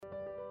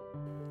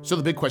So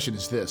the big question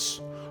is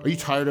this: are you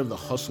tired of the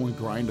hustle and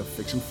grind of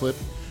fix and flip?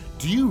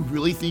 Do you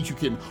really think you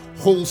can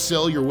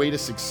wholesale your way to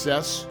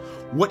success?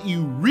 What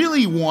you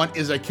really want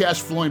is a cash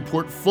flowing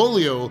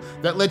portfolio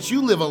that lets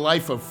you live a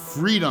life of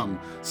freedom,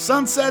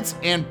 sunsets,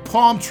 and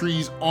palm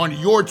trees on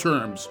your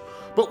terms.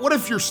 But what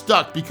if you're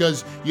stuck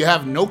because you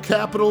have no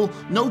capital,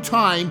 no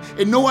time,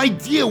 and no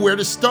idea where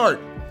to start?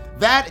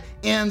 That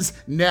ends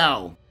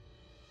now.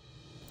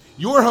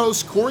 Your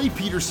host, Corey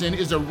Peterson,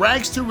 is a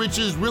rags to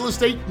riches real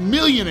estate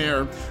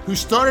millionaire who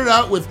started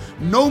out with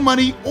no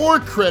money or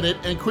credit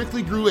and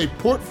quickly grew a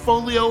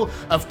portfolio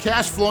of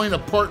cash flowing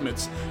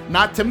apartments.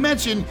 Not to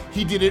mention,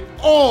 he did it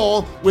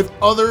all with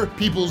other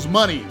people's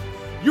money.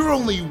 You're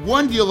only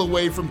one deal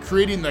away from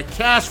creating the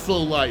cash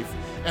flow life,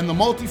 and the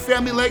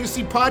Multifamily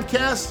Legacy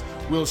Podcast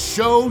will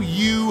show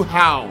you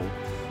how.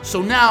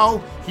 So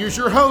now, here's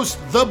your host,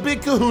 the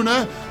Big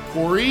Kahuna,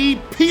 Corey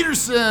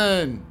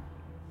Peterson.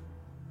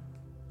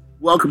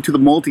 Welcome to the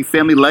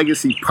Multifamily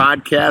Legacy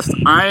Podcast.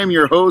 I am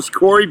your host,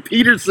 Corey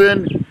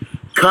Peterson,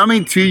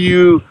 coming to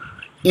you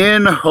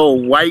in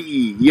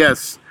Hawaii.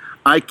 Yes,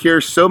 I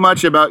care so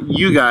much about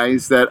you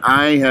guys that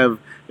I have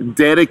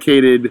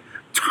dedicated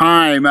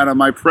time out of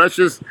my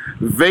precious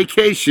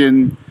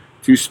vacation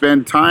to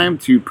spend time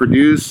to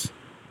produce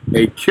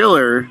a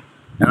killer,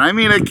 and I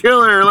mean a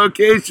killer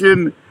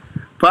location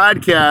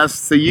podcast,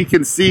 so you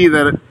can see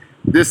that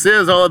this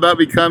is all about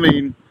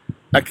becoming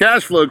a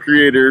cash flow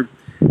creator.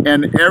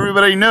 And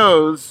everybody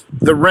knows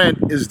the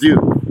rent is due,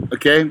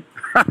 okay?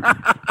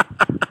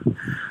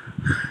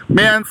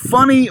 Man,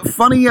 funny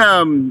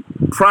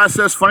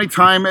process, funny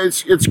time.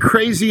 It's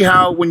crazy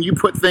how when you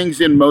put things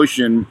in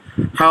motion,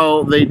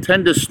 how they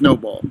tend to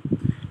snowball.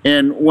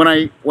 And when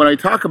I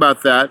talk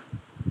about that,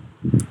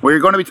 we're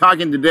going to be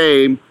talking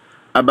today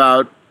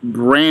about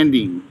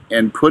branding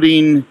and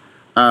putting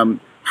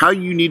how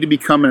you need to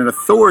become an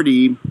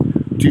authority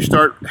to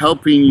start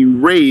helping you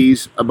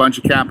raise a bunch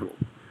of capital.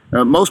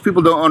 Most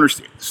people don't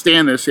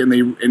understand this, and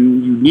you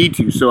need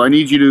to. So I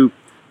need you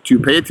to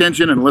pay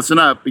attention and listen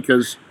up,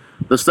 because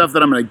the stuff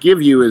that I'm going to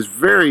give you is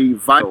very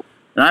vital.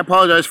 And I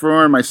apologize for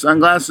wearing my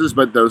sunglasses,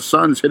 but the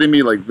sun's hitting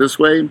me like this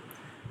way,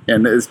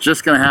 and it's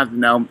just going to happen.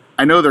 Now,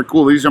 I know they're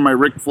cool. These are my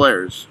Ric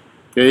Flairs,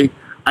 okay?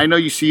 I know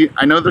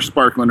they're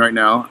sparkling right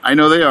now. I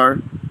know they are,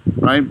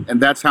 right?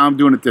 And that's how I'm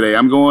doing it today.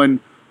 I'm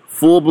going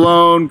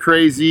full-blown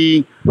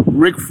crazy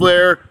Ric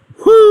Flair.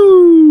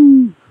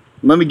 Whoo!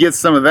 Let me get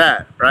some of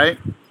that, right?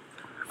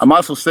 I'm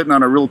also sitting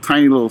on a real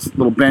tiny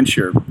little bench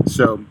here.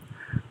 So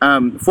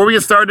before we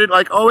get started,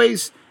 like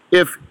always,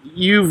 if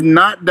you've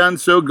not done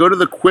so, go to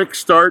the Quick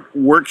Start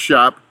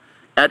Workshop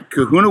at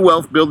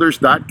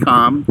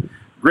kahunawealthbuilders.com.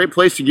 Great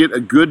place to get a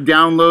good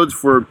downloads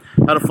for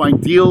how to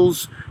find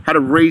deals, how to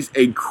raise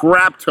a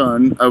crap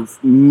ton of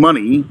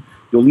money.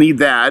 You'll need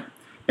that.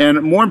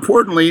 And more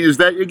importantly is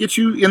that it gets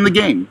you in the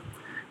game.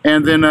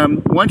 And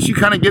then once you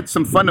kind of get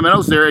some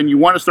fundamentals there and you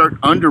want to start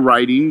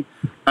underwriting,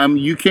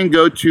 you can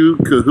go to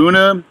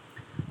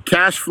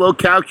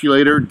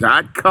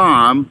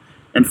kahunacashflowcalculator.com,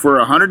 and for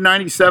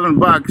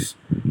 $197,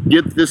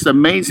 get this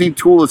amazing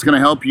tool that's going to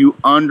help you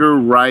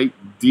underwrite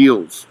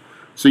deals.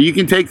 So you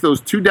can take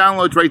those 2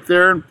 downloads right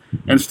there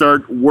and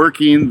start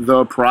working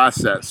the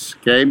process,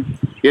 okay?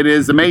 It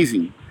is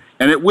amazing,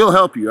 and it will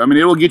help you. I mean,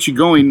 it will get you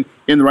going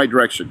in the right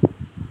direction.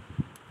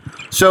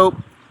 So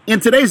in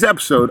today's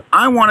episode,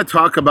 I want to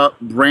talk about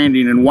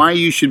branding and why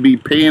you should be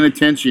paying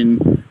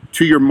attention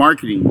to your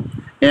marketing.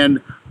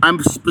 And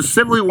I'm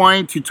specifically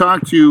wanting to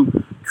talk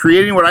to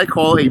creating what I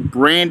call a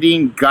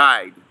branding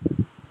guide.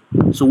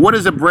 So what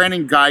is a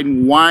branding guide,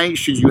 and why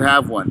should you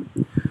have one?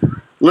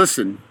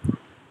 Listen,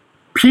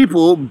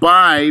 people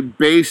buy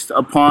based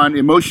upon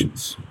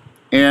emotions,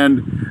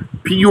 and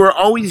you are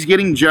always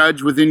getting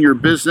judged within your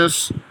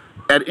business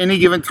at any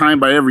given time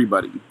by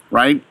everybody,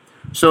 right?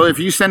 So if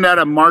you send out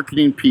a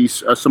marketing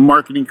piece, some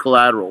marketing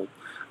collateral,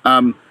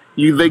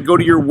 they go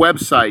to your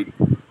website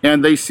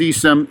and they see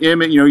some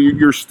image,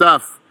 your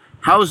stuff.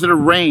 How is it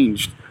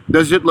arranged?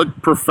 Does it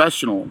look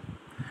professional?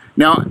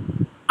 Now,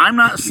 I'm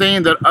not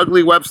saying that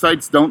ugly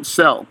websites don't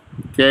sell,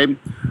 okay?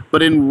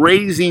 But in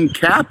raising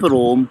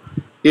capital,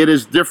 it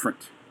is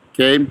different,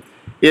 okay?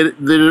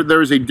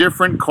 There is a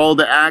different call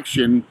to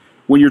action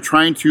when you're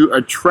trying to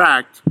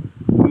attract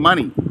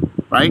money,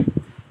 right?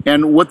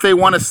 And what they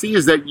want to see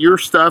is that your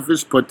stuff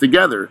is put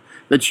together,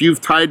 that you've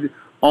tied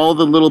all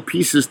the little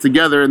pieces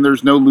together and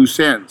there's no loose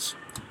ends.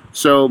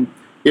 So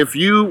if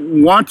you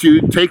want to,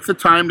 take the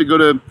time to go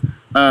to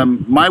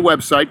my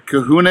website,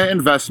 Kahuna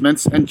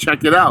Investments, and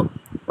check it out,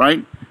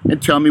 right?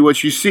 And tell me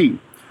what you see.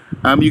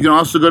 You can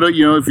also go to, if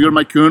you go to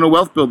my Kahuna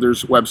Wealth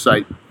Builders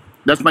website,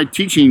 that's my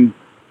teaching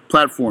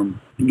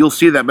platform. You'll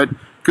see that. But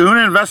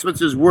Kahuna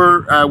Investments is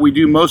where we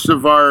do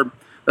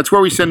that's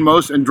where we send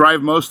most and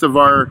drive most of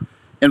our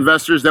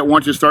investors that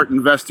want to start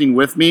investing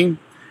with me.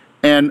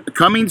 And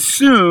coming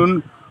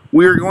soon,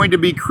 we are going to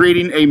be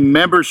creating a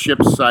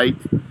membership site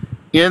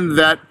in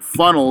that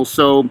funnel.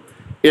 So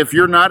if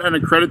you're not an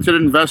accredited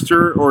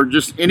investor or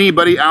just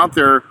anybody out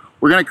there,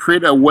 we're going to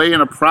create a way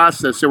and a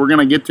process that we're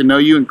going to get to know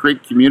you and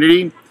create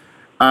community.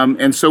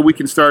 And so we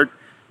can start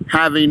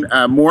having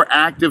more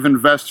active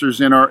investors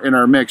in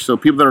our mix. So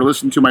people that are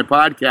listening to my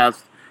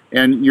podcast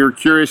and you're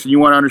curious and you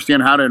want to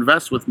understand how to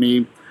invest with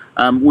me,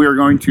 we are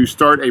going to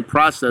start a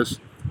process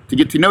to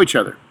get to know each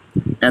other.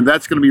 And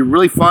that's going to be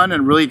really fun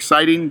and really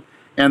exciting.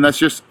 And that's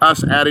just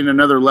us adding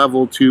another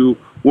level to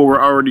what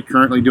we're already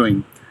currently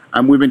doing.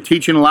 We've been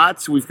teaching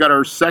lots. We've got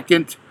our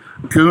second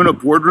Kahuna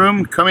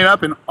Boardroom coming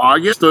up in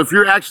August. So if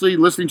you're actually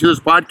listening to this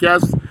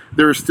podcast,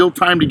 there is still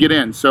time to get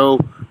in. So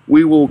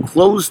we will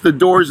close the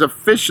doors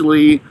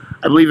officially,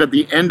 I believe, at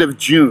the end of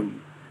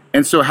June.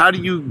 And so how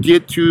do you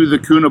get to the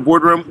Kahuna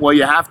Boardroom? Well,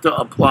 you have to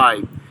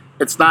apply.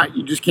 It's not,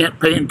 you just can't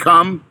pay and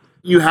come.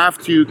 You have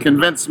to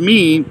convince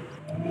me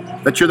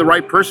that you're the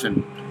right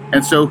person.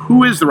 And so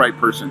who is the right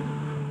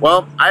person?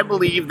 Well, I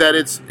believe that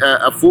it's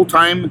a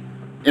full-time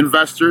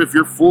investor. If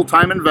you're a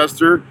full-time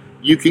investor,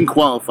 you can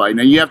qualify.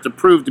 Now, you have to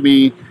prove to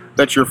me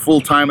that you're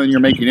full-time and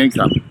you're making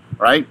income,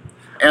 right?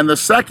 And the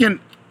second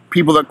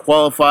people that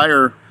qualify,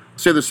 or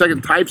say the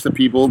second types of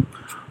people,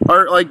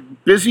 are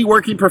like busy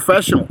working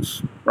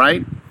professionals,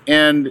 right?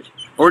 And,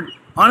 or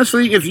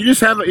honestly, if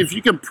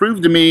you can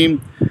prove to me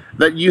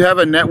that you have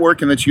a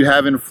network and that you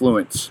have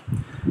influence.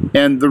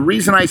 And the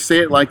reason I say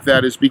it like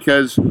that is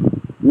because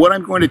what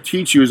I'm going to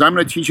teach you is I'm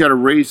going to teach you how to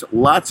raise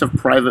lots of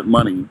private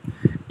money.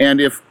 And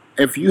if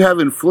you have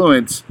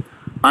influence,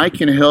 I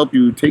can help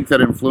you take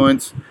that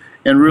influence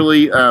and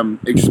really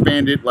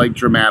expand it like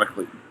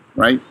dramatically,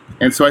 right?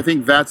 And so I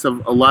think that's a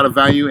lot of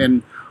value.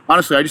 And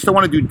honestly, I just don't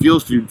want to do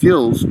deals to do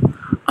deals.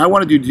 I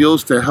want to do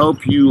deals to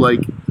help you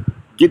like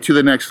get to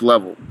the next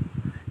level.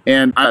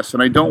 And I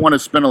don't want to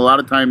spend a lot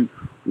of time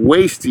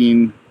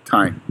wasting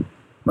time,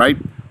 right?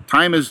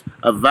 Time is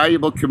a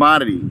valuable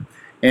commodity.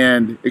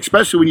 And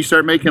especially when you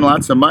start making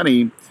lots of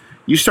money,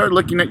 you start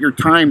looking at your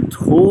time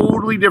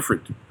totally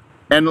different.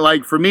 And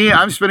like for me,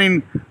 I'm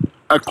spending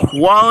a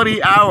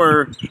quality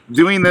hour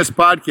doing this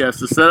podcast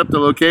to set up the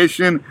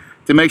location,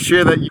 to make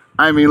sure that,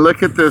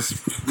 look at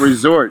this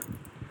resort.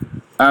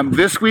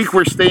 This week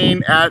we're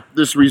staying at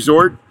this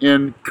resort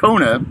in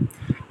Kona.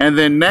 And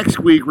then next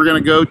week we're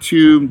going to go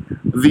to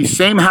the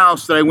same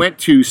house that I went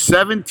to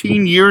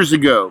 17 years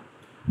ago.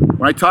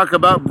 When I talk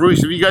about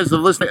Bruce, if you guys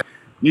have listened,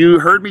 you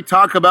heard me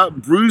talk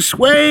about Bruce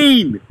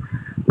Wayne,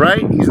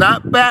 right? He's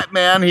not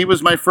Batman. He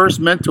was my first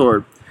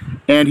mentor.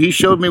 And he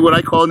showed me what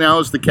I call now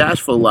as the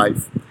cash flow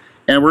life.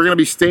 And we're going to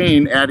be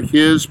staying at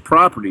his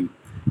property.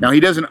 Now,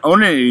 he doesn't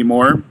own it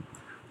anymore,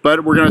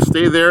 but we're going to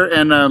stay there.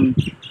 And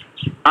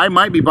I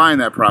might be buying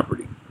that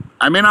property.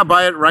 I may not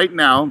buy it right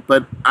now,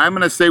 but I'm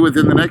going to say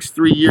within the next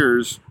 3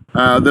 years,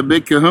 the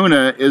Big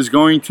Kahuna is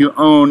going to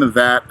own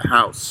that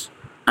house.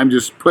 I'm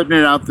just putting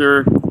it out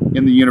there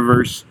in the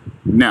universe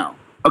now.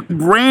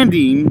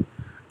 Branding,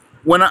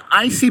 when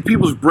I see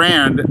people's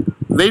brand,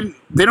 they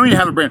don't even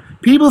have a brand.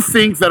 People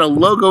think that a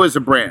logo is a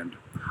brand.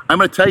 I'm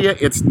going to tell you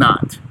it's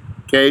not,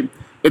 okay?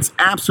 It's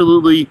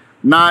absolutely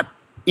not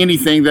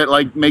anything that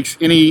like makes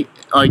any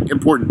like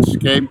importance,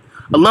 okay?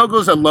 A logo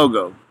is a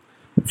logo.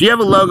 If you have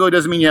a logo, it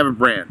doesn't mean you have a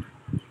brand.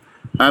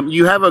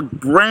 You have a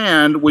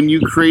brand when you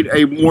create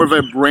more of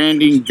a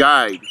branding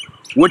guide.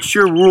 What's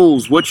your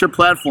rules? What's your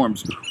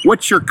platforms?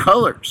 What's your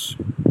colors,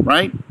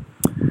 right?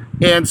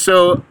 And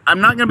so I'm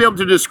not going to be able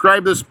to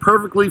describe this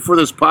perfectly for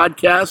this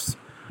podcast,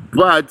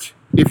 but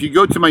if you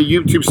go to my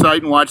YouTube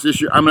site and watch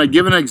this, I'm going to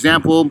give an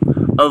example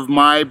of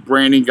my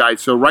branding guide.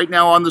 So right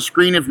now on the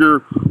screen, if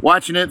you're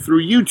watching it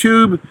through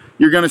YouTube,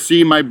 you're going to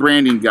see my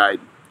branding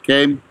guide,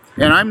 okay? And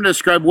I'm going to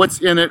describe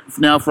what's in it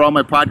now for all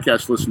my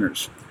podcast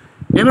listeners.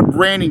 In a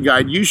branding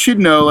guide, you should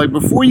know, like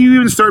before you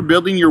even start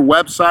building your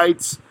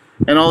websites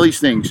and all these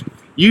things,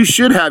 you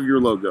should have your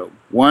logo.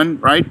 One,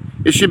 right?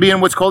 It should be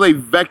in what's called a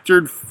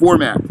vectored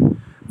format.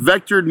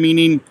 Vectored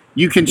meaning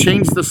you can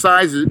change the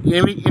size at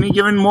any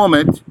given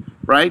moment,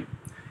 right?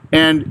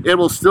 And it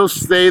will still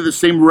stay the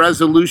same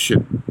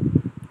resolution.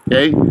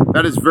 Okay?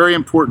 That is very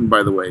important,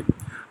 by the way.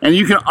 And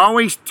you can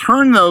always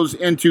turn those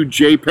into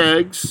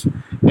JPEGs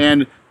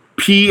and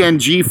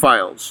PNG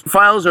files.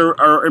 Files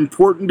are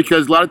important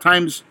because a lot of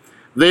times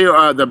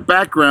the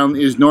background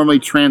is normally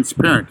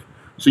transparent.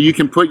 So you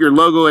can put your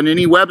logo in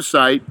any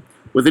website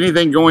with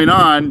anything going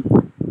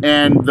on,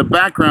 and the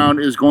background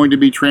is going to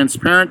be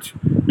transparent,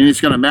 meaning it's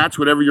going to match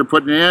whatever you're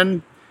putting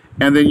in,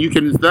 and then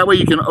that way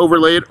you can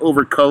overlay it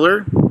over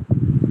color,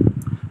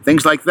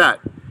 things like that.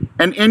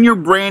 And in your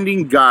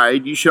branding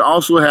guide, you should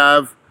also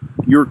have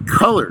your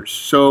colors.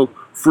 So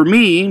for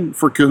me,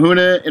 for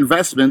Kahuna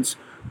Investments,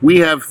 we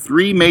have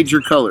 3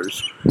 major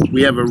colors.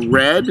 We have a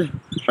red,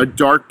 a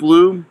dark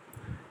blue,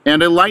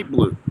 and a light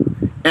blue.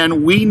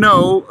 And we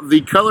know the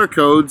color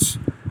codes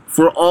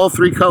for all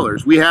 3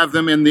 colors. We have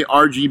them in the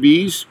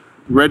RGBs,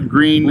 red,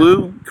 green,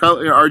 blue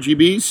color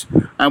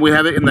RGBs, and we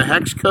have it in the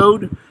hex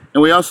code,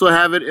 and we also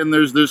have it in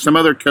there's some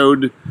other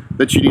code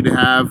that you need to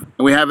have,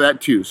 and we have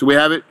that too. So we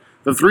have it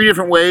the 3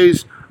 different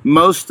ways.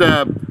 Most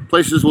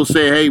places will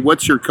say, hey,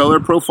 what's your color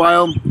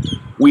profile?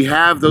 We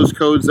have those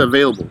codes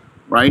available,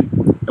 right?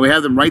 And we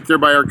have them right there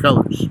by our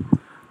colors.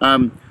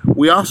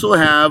 We also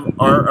have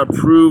our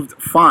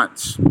approved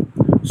fonts.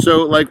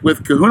 So like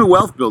with Kahuna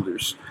Wealth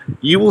Builders,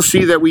 you will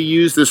see that we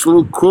use this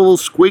little cool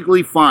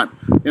squiggly font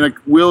in a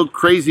real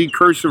crazy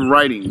cursive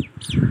writing.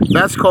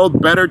 That's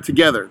called Better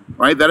Together,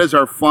 right? That is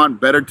our font,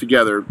 Better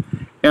Together.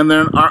 And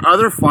then our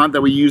other font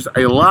that we use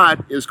a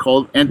lot is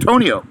called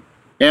Antonio.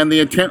 And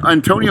the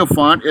Antonio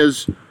font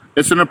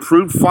it's an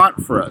approved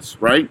font for us,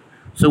 right?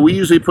 So we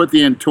usually put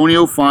the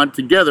Antonio font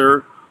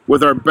together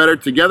with our Better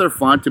Together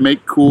font to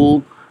make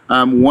cool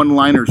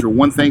one-liners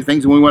or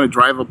things when we want to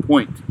drive a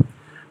point.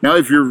 Now,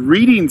 if you're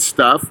reading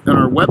stuff on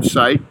our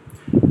website,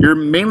 you're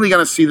mainly going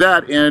to see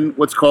that in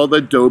what's called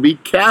Adobe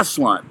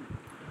Castellan.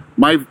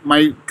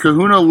 My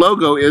Kahuna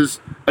logo is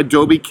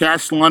Adobe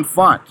Castellan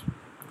font,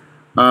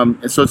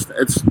 and so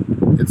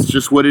it's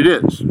just what it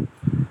is.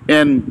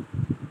 And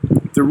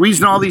the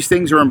reason all these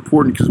things are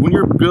important because when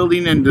you're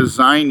building and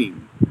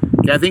designing,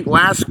 okay, I think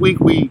last week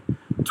we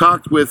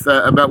talked with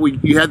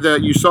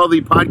you saw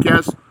the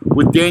podcast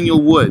with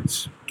Daniel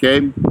Woods,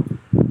 okay.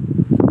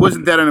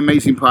 Wasn't that an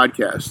amazing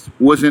podcast?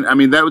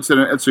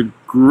 It's a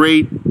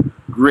great,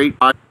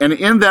 and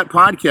in that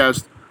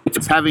podcast,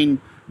 it's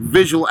having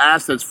visual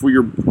assets for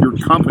your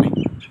company.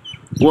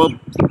 Well,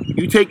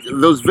 you take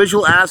those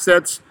visual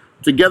assets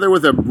together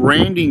with a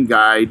branding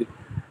guide,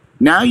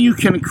 now you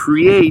can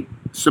create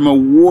some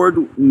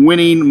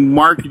award-winning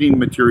marketing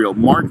material,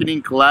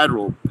 marketing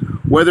collateral,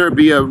 whether it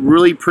be a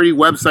really pretty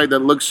website that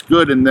looks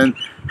good and then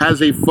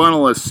has a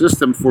funnel, a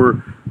system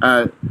for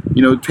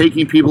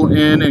taking people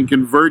in and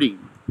converting.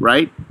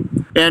 Right?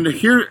 And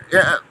here,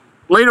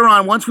 later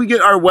on, once we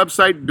get our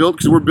website built,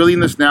 because we're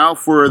building this now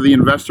for the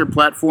investor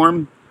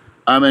platform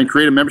and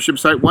create a membership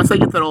site, once I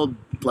get that all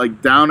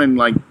down and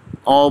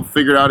all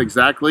figured out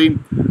exactly,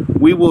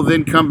 we will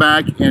then come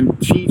back and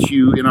teach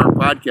you in our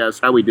podcast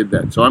how we did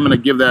that. So I'm going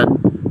to give that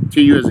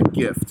to you as a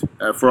gift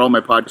for all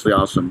my podcasts.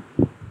 Awesome.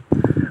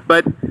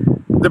 But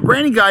the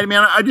branding guide,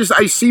 man,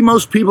 I see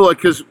most people,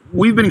 because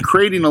we've been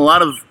creating a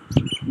lot of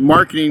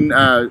marketing,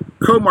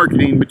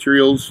 co-marketing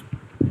materials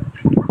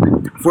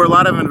for a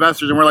lot of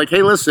investors, and we're like,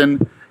 hey,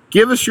 listen,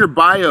 give us your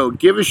bio,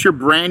 give us your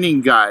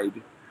branding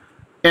guide,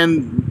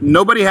 and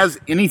nobody has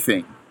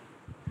anything.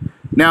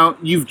 Now,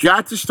 you've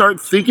got to start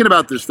thinking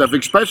about this stuff,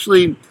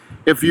 especially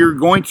if you're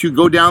going to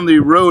go down the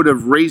road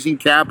of raising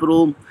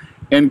capital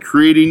and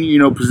creating,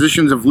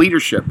 positions of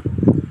leadership.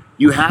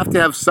 You have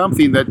to have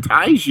something that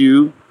ties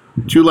you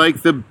to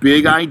the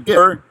big idea.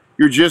 Or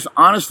you're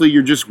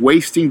just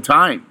wasting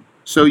time.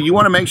 So you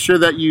want to make sure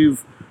that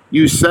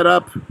you set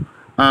up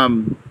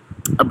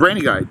a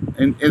branding guide,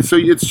 and so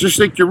it's just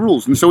like your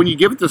rules. And so when you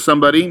give it to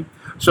somebody,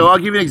 so I'll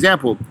give you an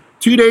example.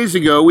 2 days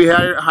ago, we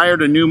have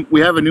a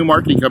new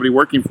marketing company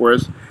working for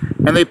us,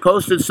 and they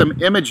posted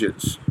some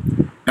images.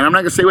 And I'm not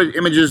gonna say what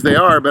images they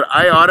are, but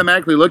I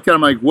automatically looked at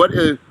them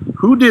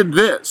who did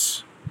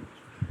this?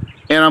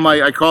 And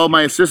I called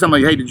my assistant. I'm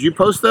like, hey, did you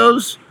post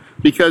those?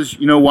 Because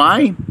you know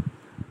why?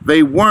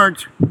 They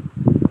weren't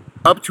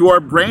up to our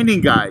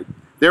branding guide.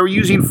 They were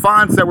using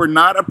fonts that were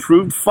not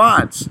approved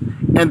fonts.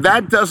 And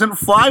that doesn't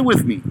fly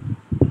with me,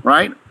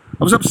 right?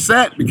 I was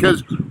upset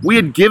because we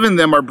had given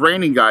them our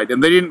branding guide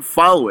and they didn't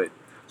follow it.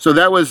 So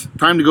that was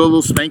time to go a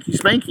little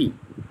spanky,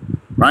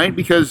 right?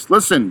 Because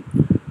listen,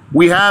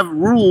 we have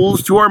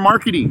rules to our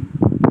marketing,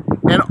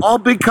 and all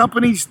big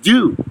companies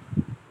do.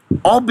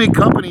 All big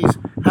companies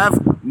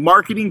have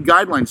marketing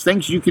guidelines,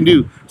 things you can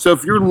do. So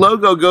if your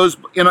logo goes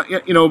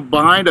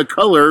behind a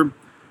color,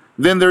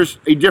 then there's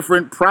a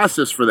different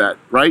process for that,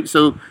 right?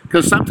 So,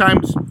 because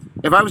sometimes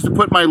if I was to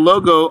put my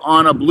logo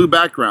on a blue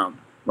background,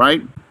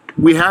 right,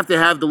 we have to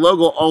have the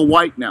logo all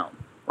white now,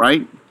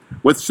 right,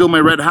 with still my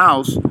red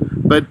house.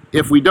 But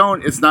if we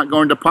don't, it's not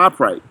going to pop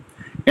right.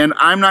 And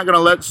I'm not going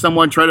to let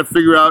someone try to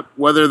figure out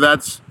whether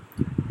that's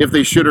if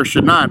they should or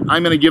should not.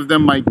 I'm going to give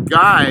them my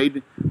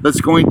guide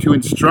that's going to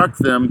instruct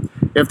them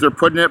if they're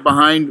putting it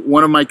behind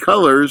one of my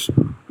colors,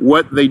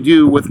 what they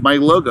do with my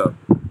logo.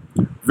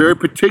 Very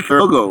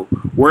particular logo,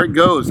 where it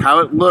goes, how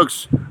it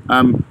looks,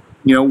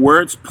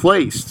 where it's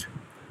placed.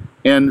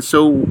 And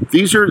so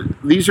these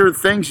are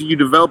things that you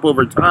develop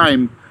over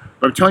time.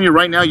 But I'm telling you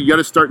right now, you got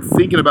to start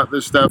thinking about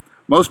this stuff.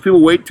 Most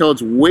people wait till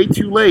it's way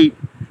too late,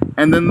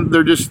 and then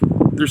they're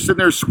sitting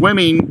there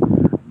swimming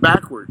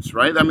backwards,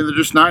 right? I mean,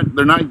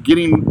 they're not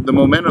getting the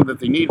momentum that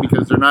they need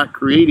because they're not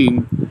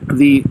creating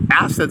the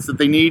assets that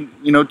they need,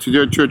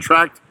 to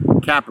attract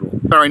capital.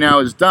 Right now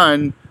is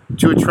done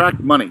to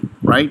attract money,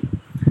 right?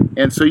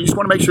 And so you just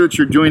want to make sure that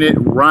you're doing it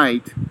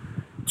right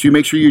to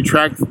make sure you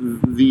attract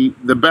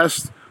the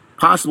best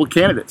possible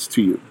candidates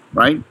to you,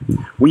 right?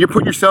 When you're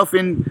putting yourself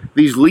in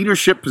these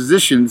leadership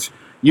positions,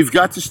 you've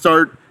got to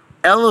start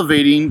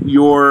elevating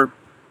your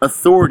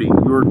authority,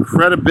 your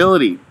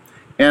credibility.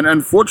 And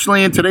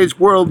unfortunately, in today's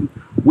world,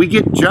 we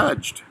get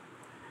judged.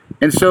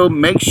 And so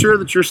make sure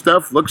that your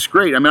stuff looks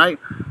great. I mean,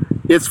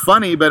 it's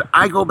funny, but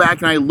I go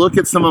back and I look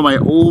at some of my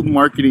old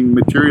marketing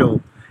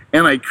material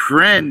and I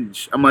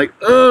cringe. I'm like,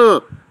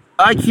 ugh,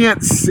 I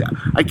can't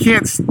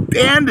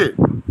stand it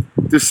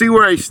to see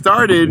where I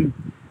started.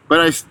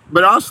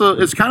 But also,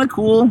 it's kind of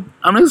cool.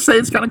 I'm going to say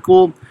it's kind of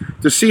cool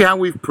to see how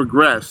we've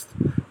progressed.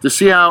 to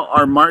see how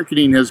our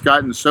marketing has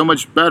gotten so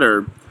much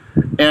better.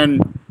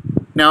 And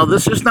now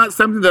this is not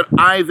something that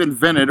I've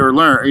invented or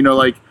learned. You know,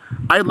 like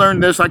I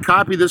learned this, I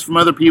copied this from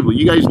other people.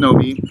 You guys know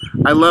me.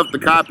 I love to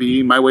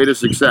copy my way to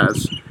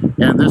success.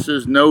 And this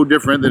is no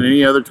different than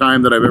any other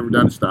time that I've ever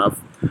done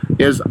stuff,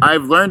 is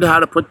I've learned how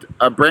to put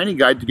a branding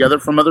guide together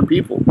from other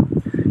people.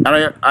 And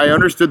I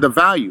understood the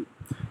value.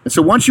 And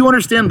so once you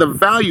understand the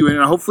value, and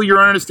hopefully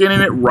you're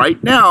understanding it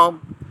right now,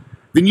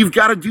 then you've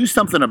got to do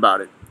something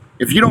about it.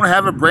 If you don't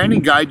have a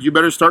branding guide, you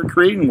better start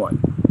creating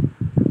one.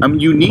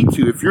 You need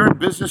to. If you're in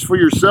business for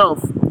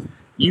yourself,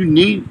 you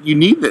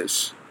need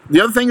this.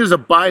 The other thing is a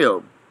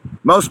bio.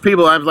 Most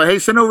people, I was like, hey,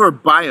 send over a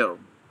bio.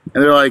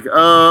 And they're like,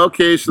 oh,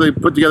 okay. So they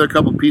put together a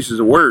couple pieces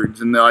of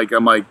words. And they're like,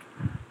 I'm like,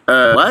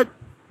 what?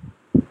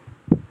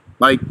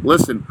 Like,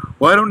 listen,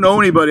 well, I don't know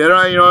anybody. I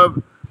don't, you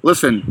know,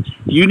 listen,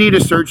 you need to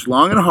search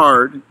long and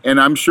hard. And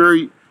I'm sure,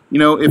 you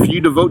know, if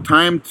you devote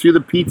time to the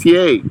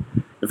PTA,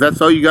 if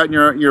that's all you got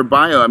in your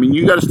bio, I mean,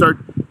 you've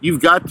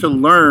got to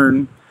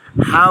learn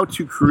how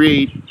to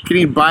create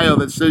a bio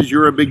that says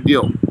you're a big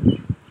deal.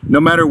 No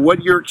matter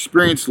what your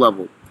experience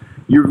level,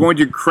 you're going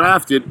to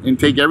craft it and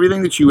take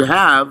everything that you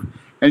have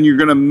and you're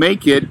going to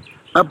make it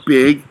a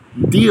big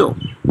deal,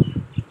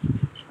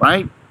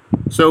 right?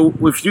 So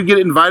if you get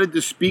invited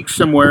to speak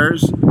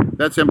somewheres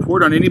that's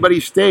important on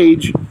anybody's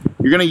stage,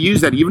 you're going to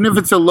use that, even if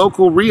it's a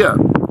local RIA,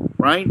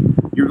 right?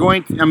 You're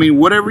going to, I mean,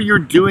 whatever you're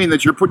doing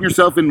that you're putting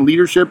yourself in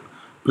leadership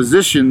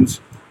positions,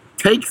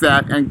 take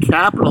that and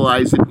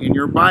capitalize it in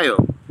your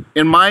bio.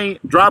 In my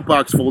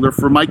Dropbox folder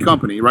for my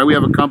company, right? We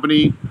have a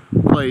company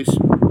place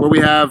where we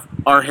have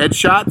our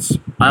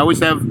headshots. I always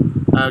have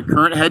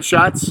current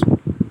headshots.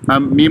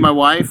 Me and my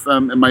wife,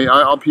 and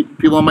all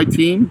people on my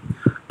team.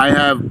 I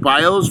have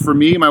bios for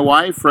me, my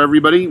wife, for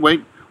everybody.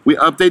 We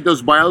update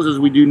those bios as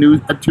we do new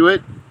to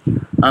it.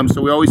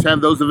 So we always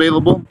have those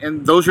available.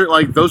 And those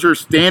are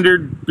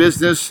standard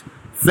business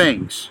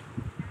things.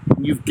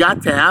 You've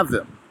got to have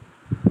them.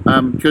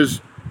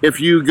 Because if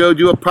you go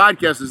do a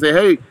podcast and say,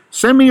 hey,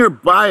 send me your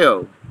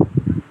bio,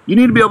 you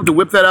need to be able to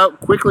whip that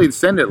out quickly and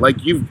send it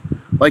like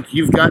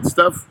you've got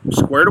stuff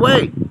squared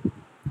away.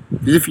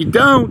 Because if you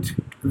don't,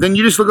 then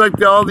you just look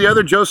like all the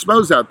other Joe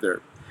Schmoes out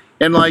there.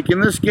 And like in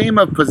this game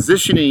of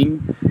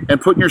positioning and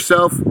putting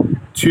yourself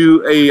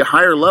to a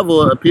higher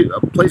level of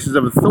places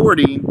of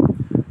authority,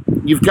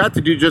 you've got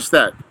to do just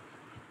that.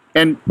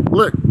 And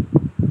look,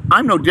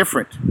 I'm no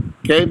different,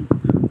 okay?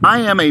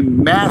 I am a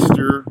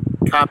master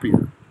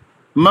copier.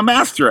 I'm a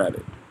master at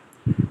it.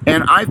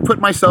 And I've put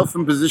myself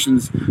in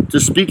positions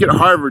to speak at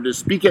Harvard, to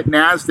speak at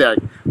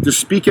NASDAQ, to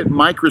speak at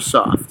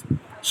Microsoft.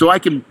 So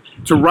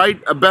to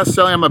write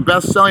I'm a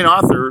best-selling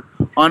author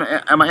on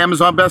my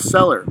Amazon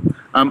bestseller.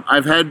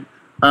 I've had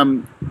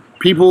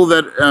people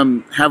that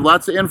have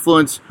lots of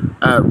influence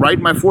write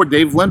my foreword.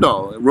 Dave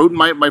Lindahl wrote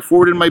my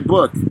foreword in my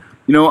book.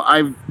 You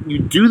know, you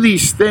do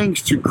these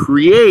things to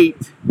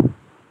create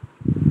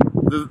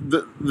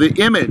the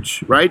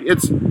image, right?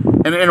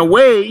 And in a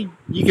way,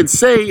 you could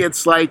say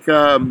it's like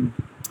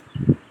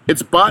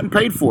it's bought and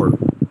paid for.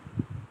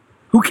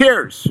 Who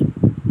cares?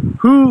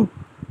 Who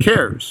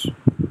cares?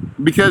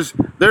 Because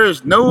there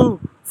is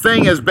no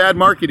thing as bad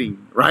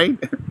marketing, right?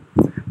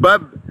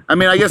 But I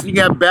mean, I guess you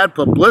can have bad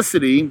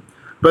publicity,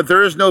 but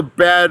there is no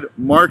bad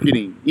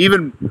marketing.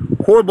 Even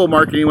horrible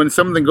marketing, when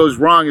something goes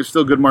wrong, is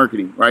still good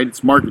marketing, right?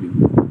 It's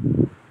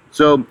marketing.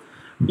 So,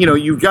 you know,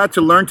 you've got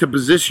to learn to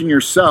position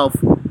yourself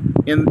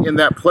in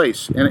that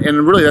place. And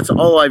really, that's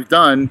all I've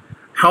done.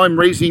 How I'm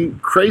raising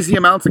crazy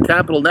amounts of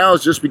capital now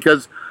is just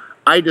because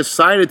I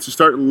decided to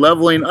start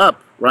leveling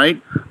up,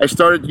 right? I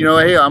started, you know,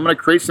 hey, I'm going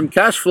to create some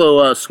cash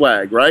flow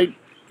swag, right?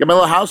 Get my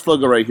little house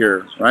logo right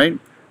here, right?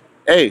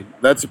 Hey,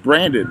 that's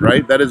branded,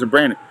 right? That is a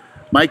brand.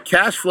 My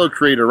cash flow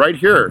creator right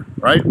here,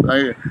 right?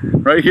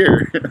 Right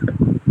here.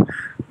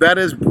 That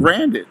is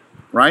branded,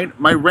 right?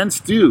 My rents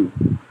due.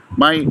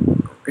 My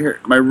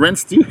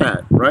rents due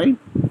hat, right?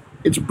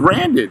 It's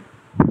branded.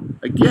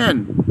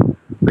 Again,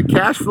 the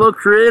cash flow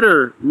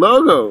creator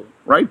logo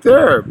right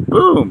there.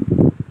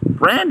 Boom.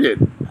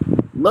 Branded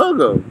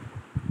logo.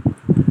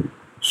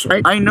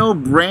 So I know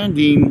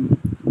branding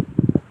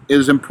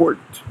is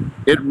important.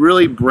 It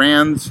really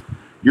brands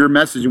your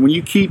message. And when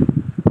you keep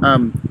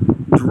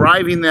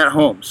driving that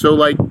home. So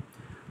like,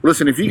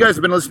 listen, if you guys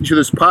have been listening to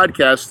this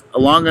podcast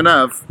long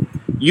enough,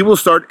 you will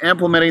start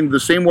implementing the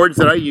same words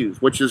that I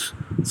use, which is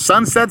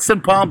sunsets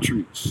and palm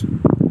trees,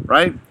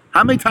 right?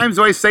 How many times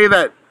do I say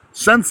that?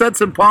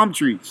 Sunsets and palm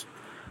trees.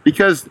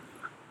 Because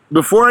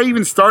before I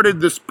even started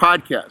this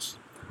podcast,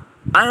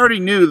 I already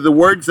knew the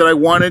words that I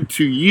wanted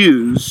to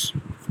use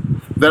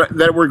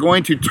that were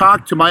going to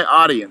talk to my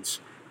audience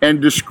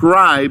and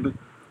describe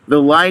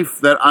the life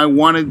that I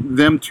wanted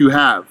them to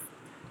have.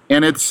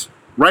 And it's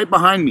right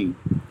behind me.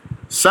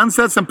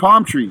 Sunsets and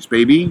palm trees,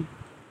 baby.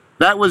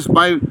 That was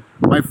my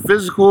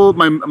physical,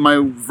 my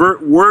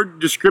word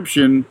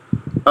description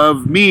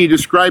of me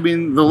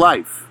describing the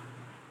life,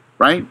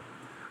 right?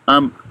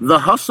 The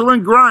hustle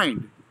and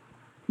grind.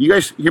 You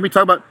guys hear me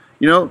talk about,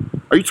 you know,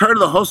 Are you tired of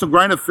the hustle,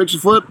 grind, of fix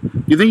and flip?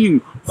 You think you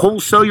can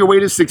wholesale your way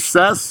to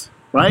success,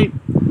 right?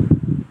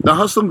 The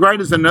hustle and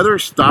grind is another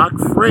stock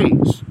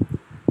phrase.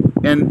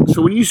 And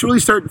so when you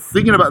really start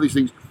thinking about these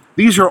things,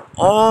 these are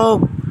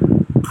all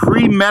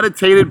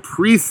premeditated,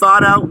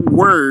 pre-thought out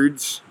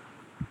words,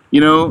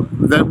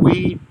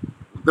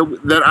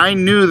 that I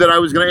knew that I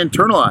was going to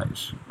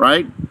internalize,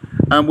 right?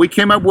 We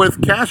came up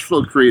with Cash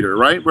Flow Creator,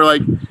 right? We're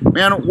like,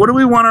 man, what do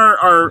we want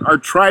our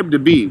tribe to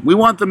be? We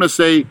want them to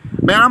say,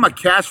 man, I'm a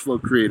cash flow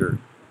creator.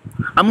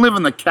 I'm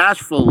living the cash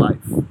flow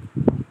life.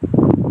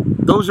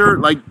 Those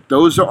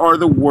are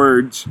the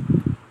words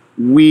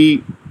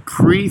we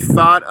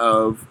pre-thought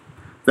of,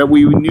 that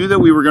we knew that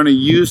we were going to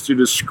use to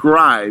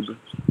describe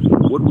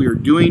what we are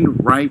doing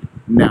right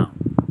now.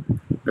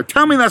 Now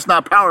tell me that's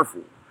not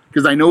powerful,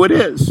 because I know it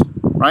is,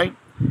 right?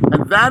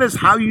 And that is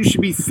how you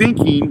should be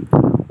thinking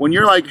when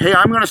you're like, hey,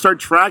 I'm going to start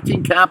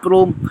attracting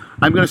capital.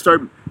 I'm going to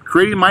start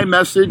creating my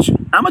message.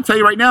 I'm going to tell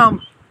you right now,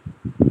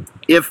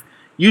 if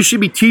you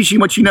should be teaching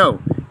what you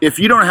know. If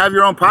you don't have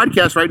your own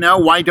podcast right now,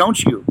 why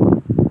don't you?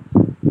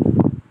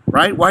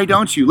 Right? Why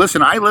don't you?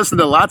 Listen, I listen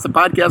to lots of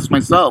podcasts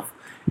myself,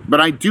 but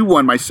I do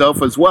one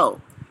myself as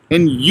well.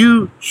 And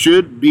you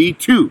should be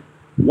too.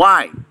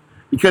 Why?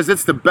 Because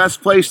it's the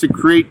best place to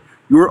create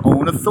your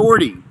own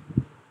authority.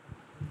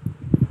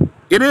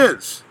 It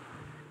is.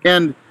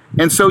 And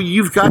so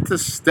you've got to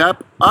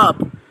step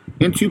up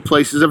into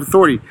places of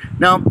authority.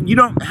 Now, you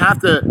don't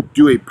have to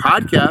do a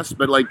podcast,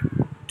 but like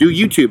do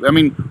YouTube. I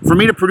mean, for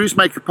me to produce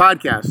my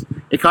podcast,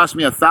 it costs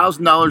me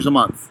 $1,000 a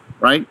month,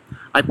 right?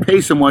 I pay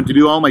someone to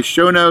do all my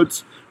show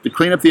notes, to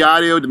clean up the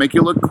audio, to make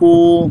it look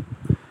cool.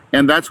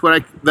 And that's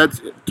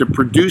to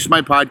produce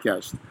my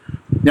podcast.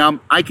 Now,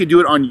 I could do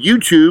it on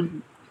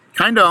YouTube,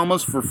 kind of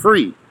almost for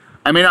free.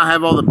 I may not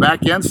have all the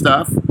back end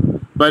stuff,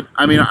 but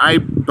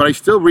I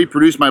still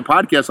reproduce my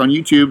podcast on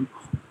YouTube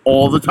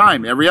all the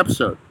time, every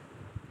episode.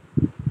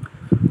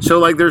 So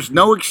like, there's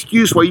no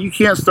excuse why you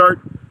can't start.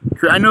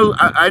 I know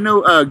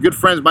good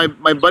friends, my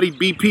buddy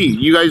BP.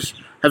 You guys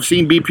have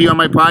seen BP on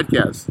my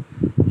podcast.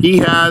 He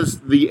has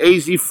the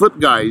AZ Flip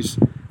Guys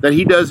that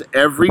he does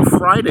every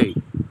Friday.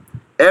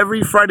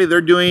 Every Friday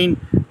they're doing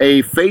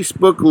a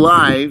Facebook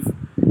Live,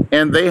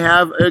 and they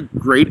have a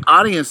great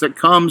audience that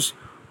comes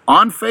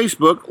on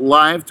Facebook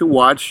Live to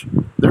watch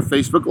their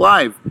Facebook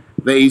Live,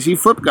 the AZ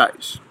Flip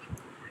Guys.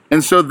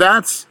 And so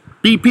that's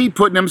BP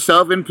putting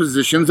himself in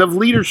positions of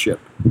leadership.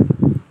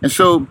 And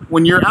so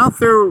when you're out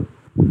there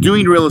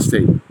doing real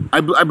estate,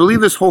 I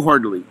believe this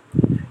wholeheartedly.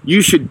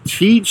 You should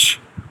teach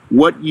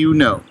what you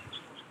know.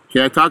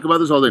 Okay, I talk about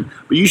this all the time,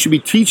 but you should be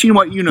teaching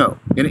what you know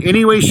in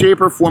any way,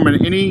 shape, or form,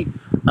 in any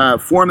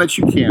form that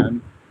you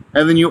can.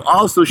 And then you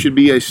also should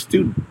be a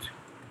student,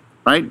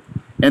 right?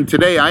 And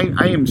today I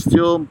am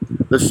still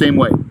the same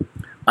way.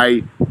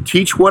 I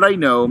teach what I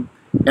know,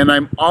 and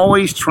I'm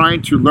always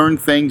trying to learn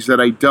things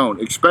that I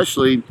don't,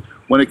 especially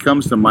when it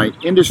comes to my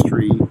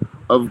industry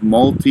of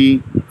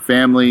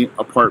multi-family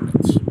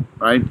apartments,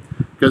 right?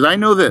 Because I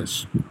know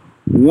this,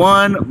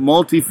 one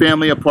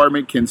multi-family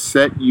apartment can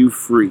set you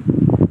free.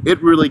 It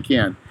really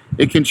can.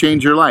 It can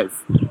change your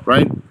life,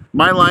 right?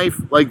 My life,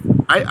 like,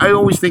 I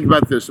always think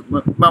about this.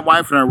 My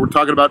wife and I were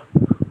talking about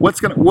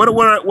what's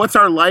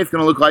our life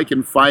going to look like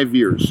in 5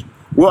 years.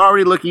 We're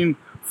already looking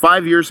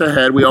 5 years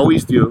ahead. We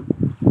always do.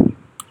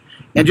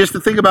 And just to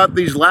think about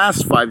these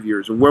last 5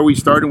 years of where we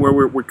started and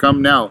where we're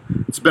come now,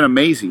 it's been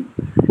amazing.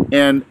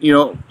 And,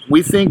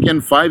 we think in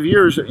 5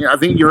 years, I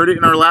think you heard it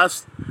in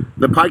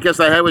the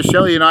podcast I had with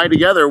Shelly and I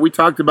together, we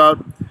talked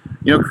about,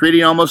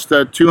 creating almost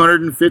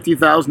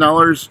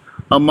 $250,000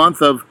 a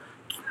month of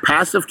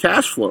passive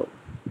cash flow.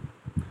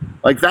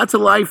 Like, that's a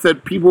life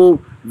that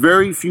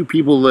very few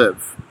people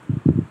live.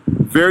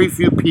 Very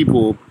few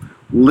people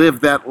live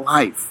that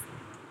life.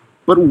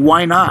 But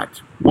why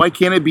not? Why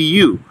can't it be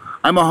you?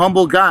 I'm a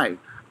humble guy.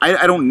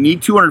 I don't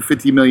need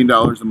 $250 million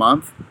a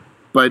month,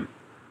 but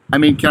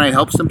can I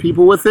help some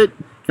people with it?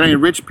 Can I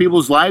enrich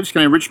people's lives?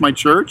 Can I enrich my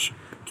church?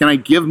 Can I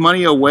give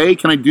money away?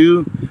 Can I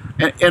do,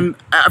 and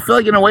I feel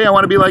like in a way I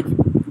want to be like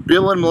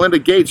Bill and Melinda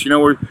Gates,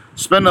 where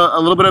spend a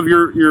little bit of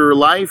your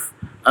life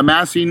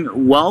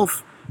amassing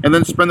wealth and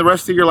then spend the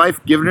rest of your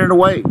life giving it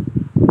away.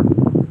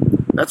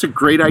 That's a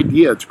great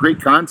idea. It's a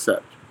great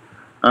concept.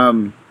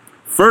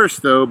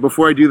 First, though,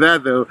 before I do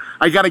that, though,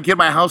 I got to get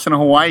my house in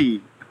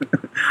Hawaii.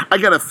 I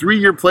got a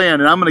 3-year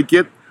plan, and I'm going to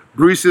get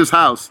Bruce's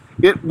house.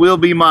 It will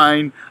be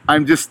mine.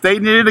 I'm just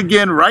stating it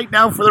again right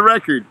now for the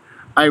record.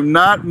 I'm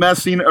not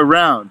messing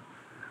around.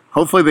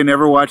 Hopefully they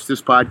never watch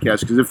this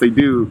podcast, because if they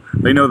do,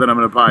 they know that I'm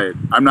going to buy it.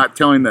 I'm not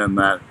telling them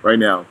that right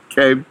now,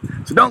 okay?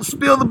 So don't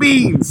spill the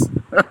beans.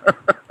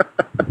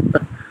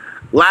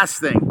 Last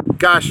thing,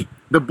 gosh,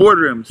 the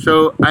boardroom.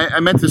 So I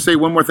meant to say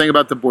one more thing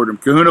about the boardroom,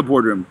 Kahuna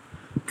Boardroom,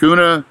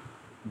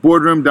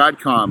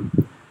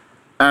 kahunaboardroom.com.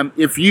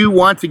 If you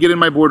want to get in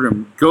my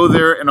boardroom, go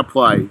there and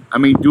apply.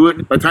 Do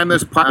it. By the time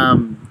this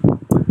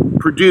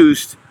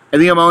produced, I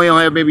think I only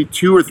have maybe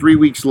 2 or 3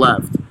 weeks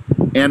left,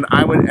 and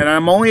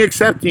I'm only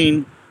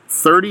accepting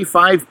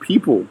 35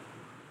 people.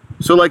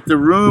 So like, the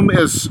room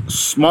is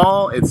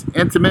small, it's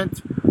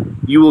intimate.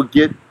 you will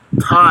get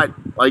taught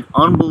like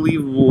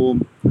unbelievable.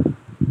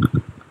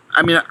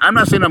 I mean, I'm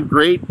not saying I'm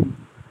great,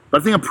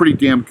 but I think I'm pretty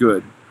damn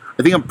good.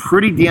 I think I'm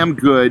pretty damn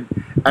good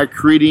at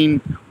creating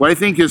what I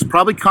think is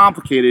probably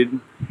complicated,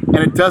 and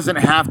it doesn't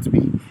have to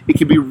be. It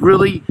can be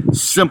really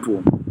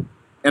simple.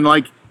 And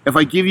like, if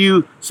I give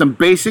you some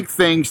basic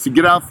things to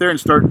get out there and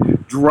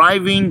start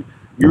driving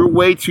your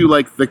way to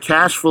like the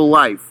cash flow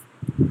life.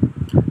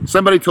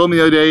 Somebody told me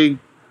the other day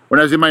when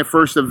I was in my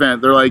first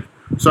event, they're like,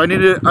 so I need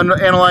to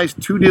analyze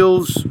two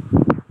deals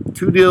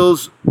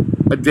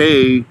a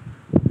day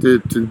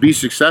to be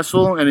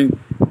successful. And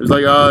it was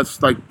like, oh,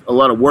 it's like a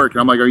lot of work. And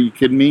I'm like, are you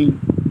kidding me?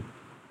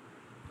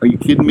 Are you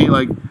kidding me?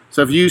 Like,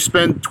 so if you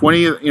spend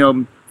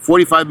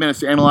 45 minutes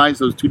to analyze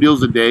those 2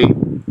 deals a day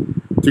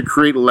to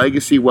create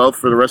legacy wealth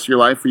for the rest of your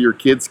life for your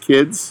kids'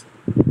 kids,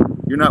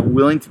 you're not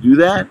willing to do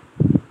that?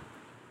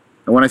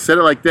 And when I said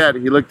it like that,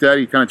 he looked at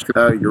it, he kind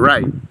of, you're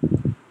right.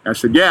 And I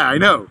said, yeah, I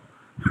know.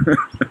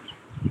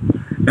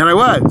 And I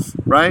was,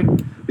 right?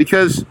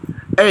 Because,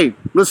 hey,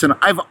 listen,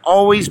 I've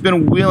always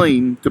been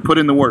willing to put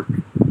in the work.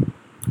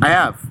 I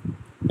have.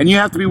 And you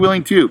have to be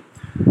willing too.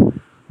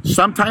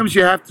 Sometimes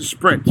you have to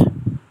sprint.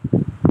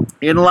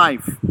 In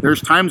life, there's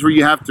times where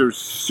you have to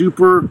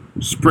super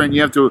sprint.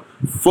 You have to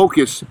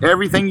focus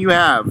everything you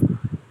have.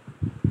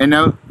 And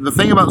now the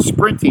thing about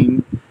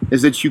sprinting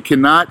is that you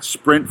cannot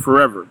sprint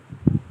forever.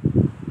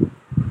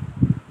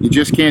 You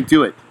just can't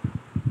do it.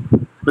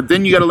 But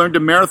then you got to learn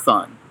to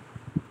marathon.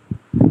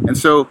 And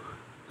so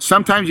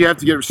sometimes you have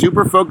to get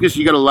super focused.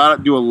 You got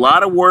to do a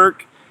lot of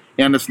work,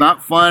 and it's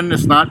not fun.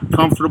 It's not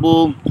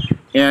comfortable,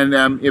 and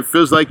it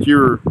feels like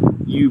all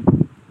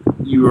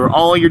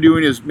you're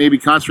doing is maybe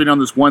concentrating on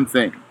this one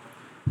thing.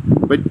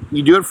 But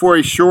you do it for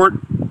a short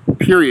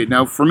period.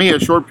 Now, for me, a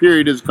short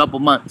period is a couple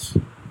months,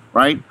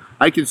 right?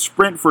 I can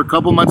sprint for a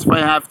couple months if I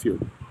have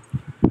to.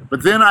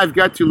 But then I've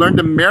got to learn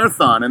to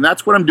marathon, and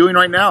that's what I'm doing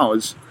right now.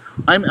 Is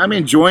I'm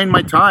enjoying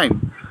my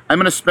time. I'm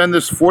going to spend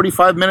this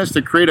 45 minutes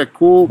to create a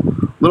cool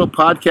little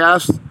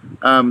podcast.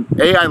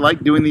 I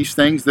like doing these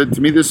things. That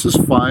to me, this is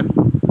fun.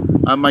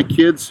 My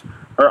kids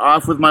are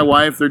off with my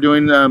wife. They're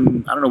doing, I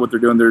don't know what they're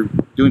doing. They're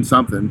doing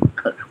something,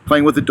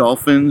 playing with the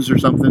dolphins or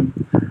something.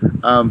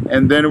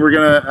 And then we're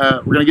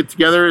gonna get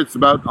together. It's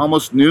about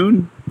almost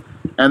noon,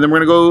 and then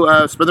we're gonna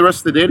go spend the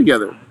rest of the day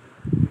together.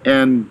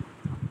 And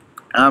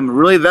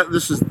really,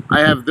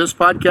 I have this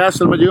podcast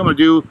that I'm gonna do. I'm gonna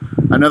do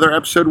another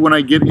episode when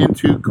I get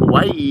into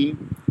Kauai,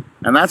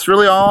 and that's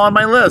really all on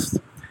my list.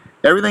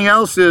 Everything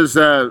else is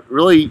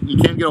really, you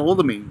can't get a hold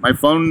of me. My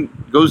phone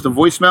goes to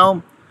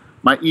voicemail.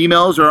 My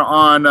emails are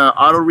on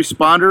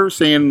autoresponder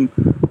saying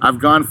I've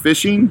gone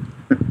fishing.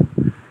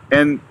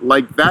 And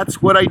like,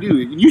 that's what I do.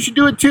 You should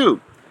do it too,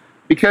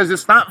 because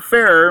it's not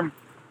fair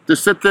to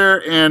sit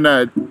there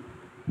and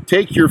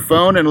take your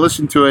phone and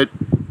listen to it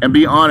and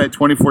be on it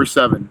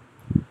 24/7,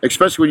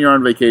 especially when you're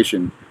on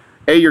vacation.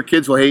 Your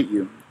kids will hate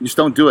you. You just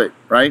don't do it,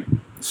 right?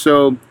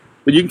 So,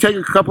 but you can take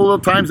a couple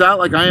of times out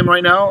like I am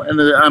right now, and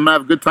I'm gonna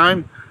have a good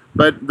time.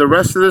 But the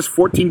rest of this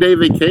 14-day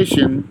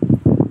vacation,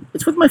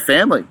 it's with my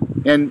family.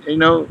 And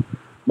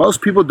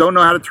most people don't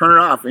know how to turn it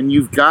off, and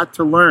you've got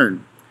to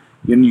learn.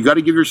 And you got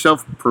to give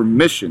yourself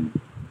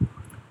permission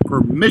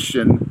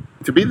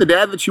to be the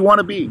dad that you want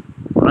to be,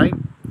 right?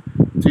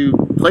 To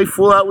play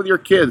full out with your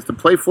kids, to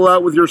play full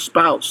out with your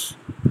spouse,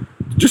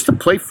 just to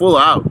play full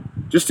out,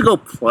 just to go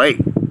play.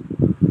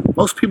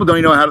 Most people don't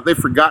even know they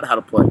forgot how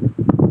to play.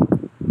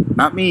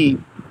 Not me,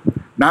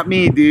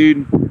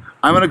 dude.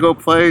 I'm going to go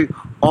play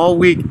all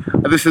week.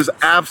 This is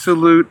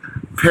absolute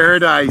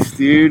paradise,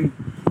 dude.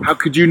 How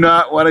could you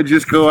not want to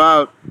just go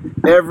out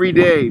every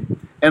day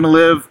and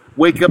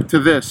wake up to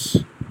this?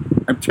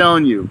 I'm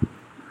telling you,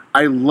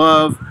 I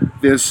love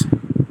this.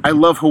 I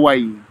love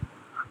Hawaii.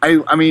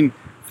 I mean,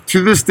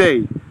 to this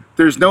day,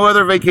 there's no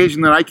other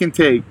vacation that I can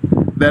take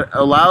that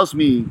allows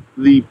me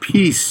the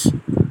peace,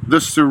 the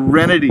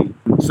serenity.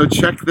 So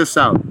check this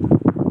out.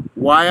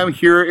 Why I'm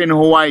here in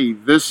Hawaii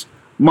this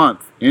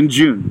month in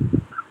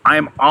June. I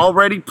am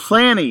already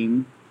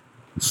planning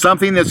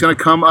something that's going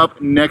to come up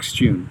next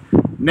June.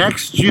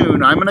 Next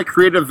June, I'm going to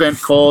create an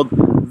event called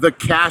the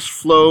Cash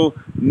Flow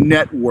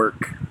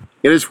Network.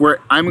 It is where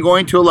I'm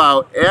going to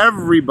allow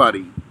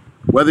everybody,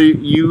 whether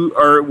you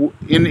are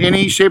in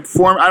any shape or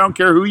form, I don't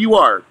care who you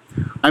are,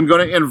 I'm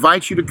going to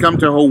invite you to come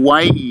to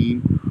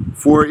Hawaii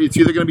for, it's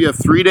either going to be a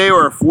 3-day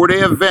or a 4-day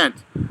event.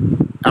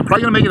 I'm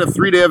probably going to make it a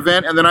 3-day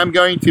event, and then I'm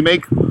going to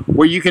make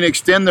where you can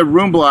extend the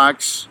room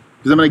blocks,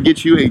 because I'm going to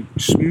get you a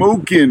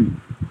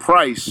smoking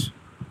price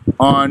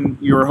on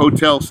your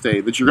hotel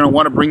stay that you're going to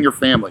want to bring your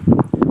family.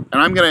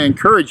 And I'm going to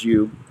encourage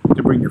you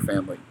to bring your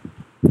family,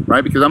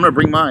 right? Because I'm going to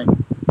bring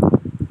mine,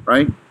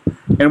 right?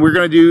 And we're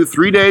going to do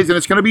 3 days, and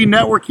it's going to be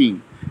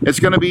networking. It's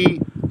going to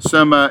be it's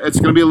going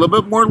to be a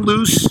little bit more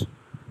loose,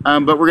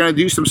 but we're going to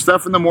do some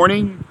stuff in the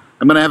morning.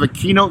 I'm going to have a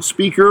keynote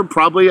speaker,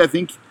 probably, I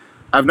think,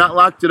 I've not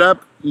locked it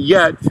up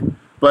yet,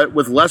 but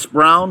with Les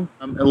Brown.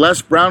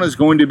 Les Brown is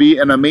going to be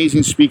an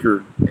amazing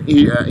speaker.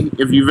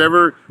 If you've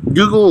ever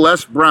Google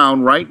Les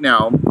Brown right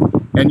now,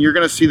 and you're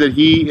going to see that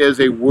he is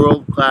a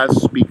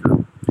world-class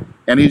speaker.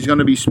 and he's going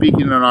to be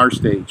speaking on our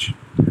stage.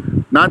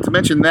 Not to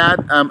mention that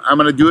I'm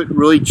going to do it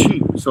really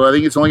cheap, so I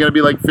think it's only going to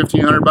be like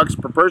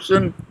 $1,500 per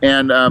person,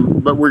 and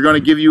but we're going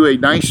to give you a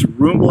nice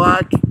room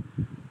block.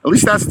 At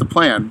least that's the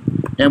plan.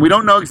 And we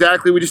don't know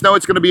exactly. We just know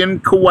it's going to be in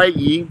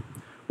Kauai,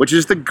 which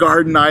is the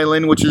Garden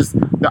Island, which is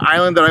the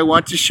island that I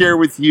want to share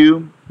with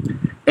you.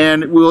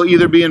 And we'll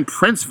either be in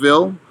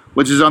Princeville,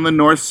 which is on the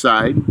north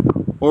side,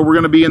 or we're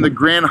going to be in the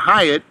Grand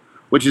Hyatt,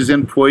 which is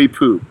in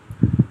Poipu.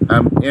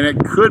 And it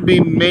could be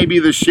maybe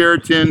the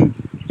Sheraton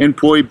in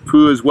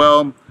Poipu as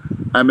well.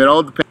 It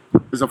all depends.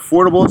 As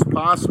affordable as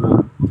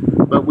possible,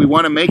 but we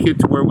want to make it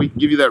to where we can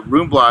give you that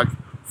room block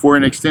for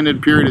an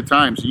extended period of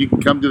time, so you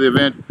can come to the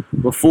event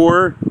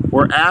before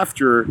or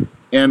after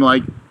and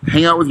like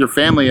hang out with your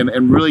family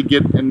and really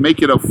get and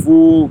make it a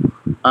full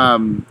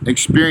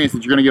experience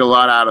that you're going to get a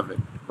lot out of it,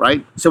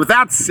 right? So with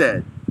that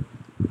said,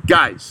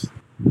 guys,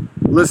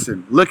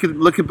 listen, look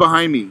at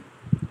behind me,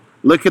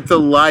 look at the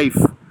life,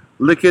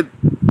 look at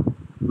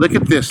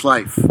this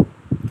life,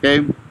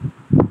 okay?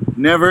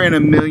 Never in a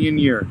million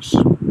years.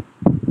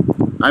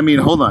 I mean,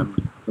 hold on.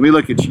 Let me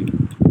look at you.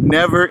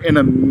 Never in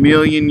a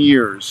million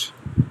years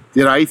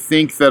did I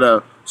think that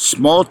a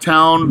small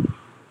town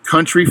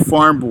country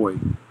farm boy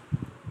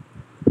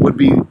would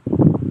be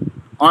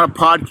on a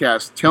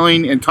podcast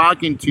telling and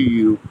talking to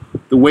you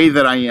the way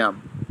that I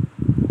am.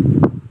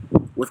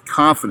 With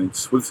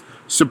confidence, with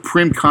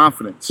supreme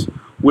confidence,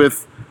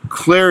 with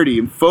clarity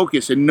and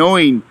focus and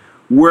knowing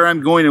where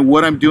I'm going and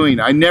what I'm doing.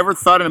 I never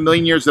thought in a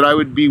million years that I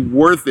would be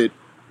worth it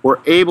or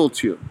able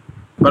to.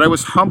 But I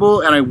was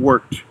humble and I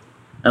worked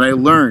and I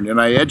learned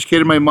and I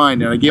educated my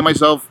mind and I gave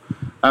myself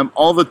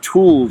all the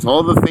tools,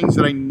 all the things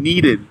that I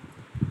needed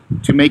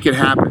to make it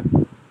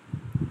happen.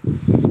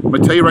 I'm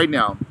going to tell you right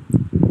now,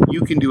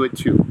 you can do it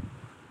too.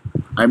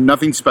 I'm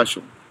nothing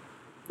special.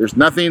 There's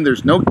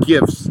no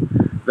gifts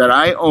that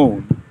I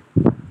own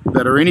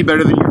that are any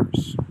better than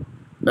yours.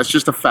 That's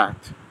just a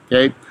fact,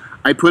 okay?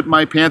 I put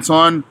my pants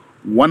on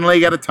one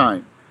leg at a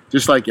time,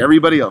 just like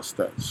everybody else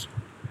does.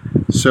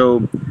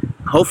 So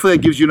hopefully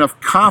that gives you enough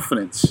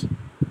confidence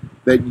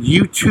that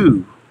you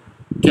too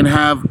can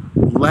have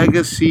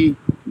legacy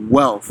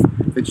wealth,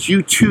 that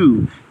you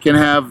too can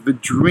have the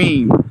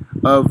dream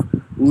of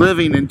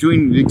living and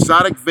doing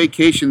exotic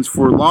vacations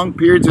for long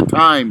periods of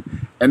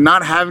time and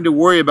not having to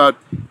worry about,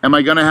 am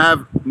I going to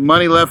have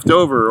money left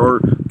over? Or,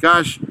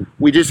 gosh,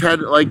 we just had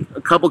like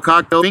a couple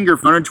cocktail finger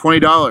for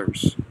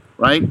 $120,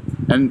 right?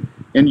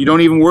 And you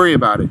don't even worry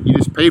about it. You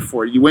just pay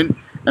for it. You went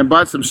and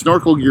bought some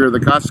snorkel gear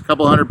that cost a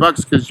couple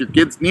 $100 because your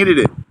kids needed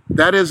it.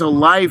 That is a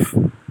life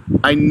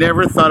I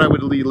never thought I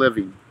would be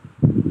living,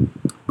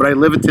 but I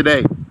live it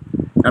today.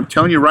 I'm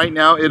telling you right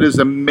now, it is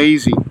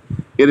amazing.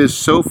 It is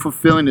so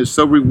fulfilling, it's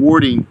so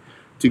rewarding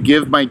to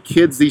give my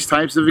kids these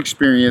types of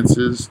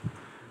experiences,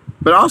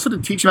 but also to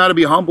teach them how to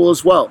be humble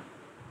as well,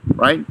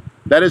 right?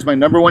 That is my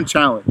number one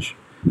challenge,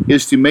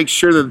 is to make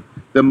sure that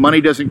the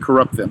money doesn't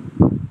corrupt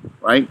them,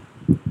 right?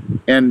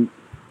 And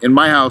in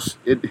my house,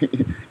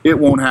 it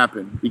won't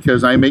happen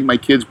because I make my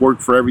kids work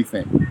for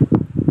everything,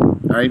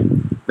 right?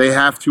 They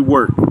have to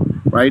work,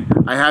 right?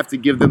 I have to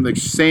give them the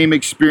same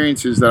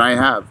experiences that I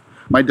have.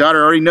 My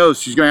daughter already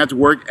knows she's going to have to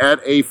work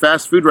at a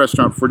fast food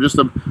restaurant for just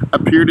a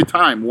period of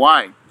time.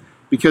 Why?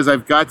 Because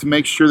I've got to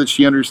make sure that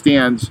she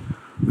understands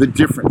the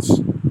difference,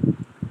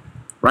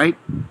 right?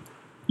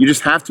 You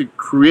just have to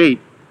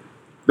create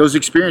those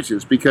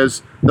experiences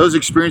because those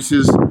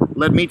experiences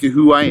led me to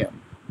who I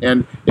am,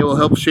 and it will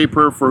help shape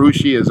her for who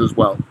she is as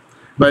well.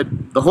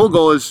 But the whole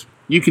goal is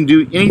you can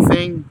do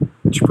anything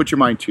that you put your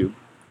mind to.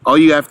 All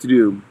you have to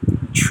do,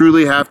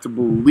 truly have to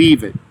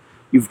believe it.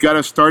 You've got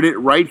to start it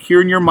right here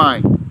in your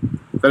mind.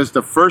 That is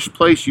the first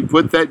place you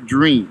put that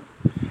dream,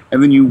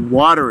 and then you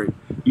water it.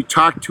 You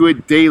talk to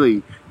it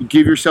daily. You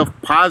give yourself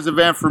positive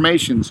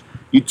affirmations.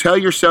 You tell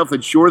yourself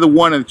that you're the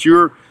one, that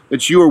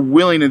you are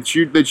willing,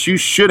 that you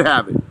should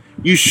have it.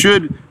 You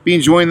should be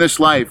enjoying this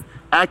life.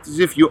 Act as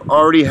if you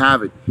already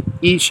have it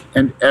each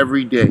and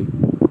every day,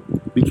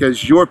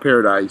 because your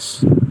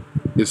paradise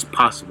is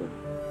possible.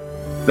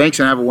 Thanks,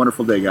 and have a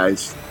wonderful day,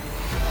 guys.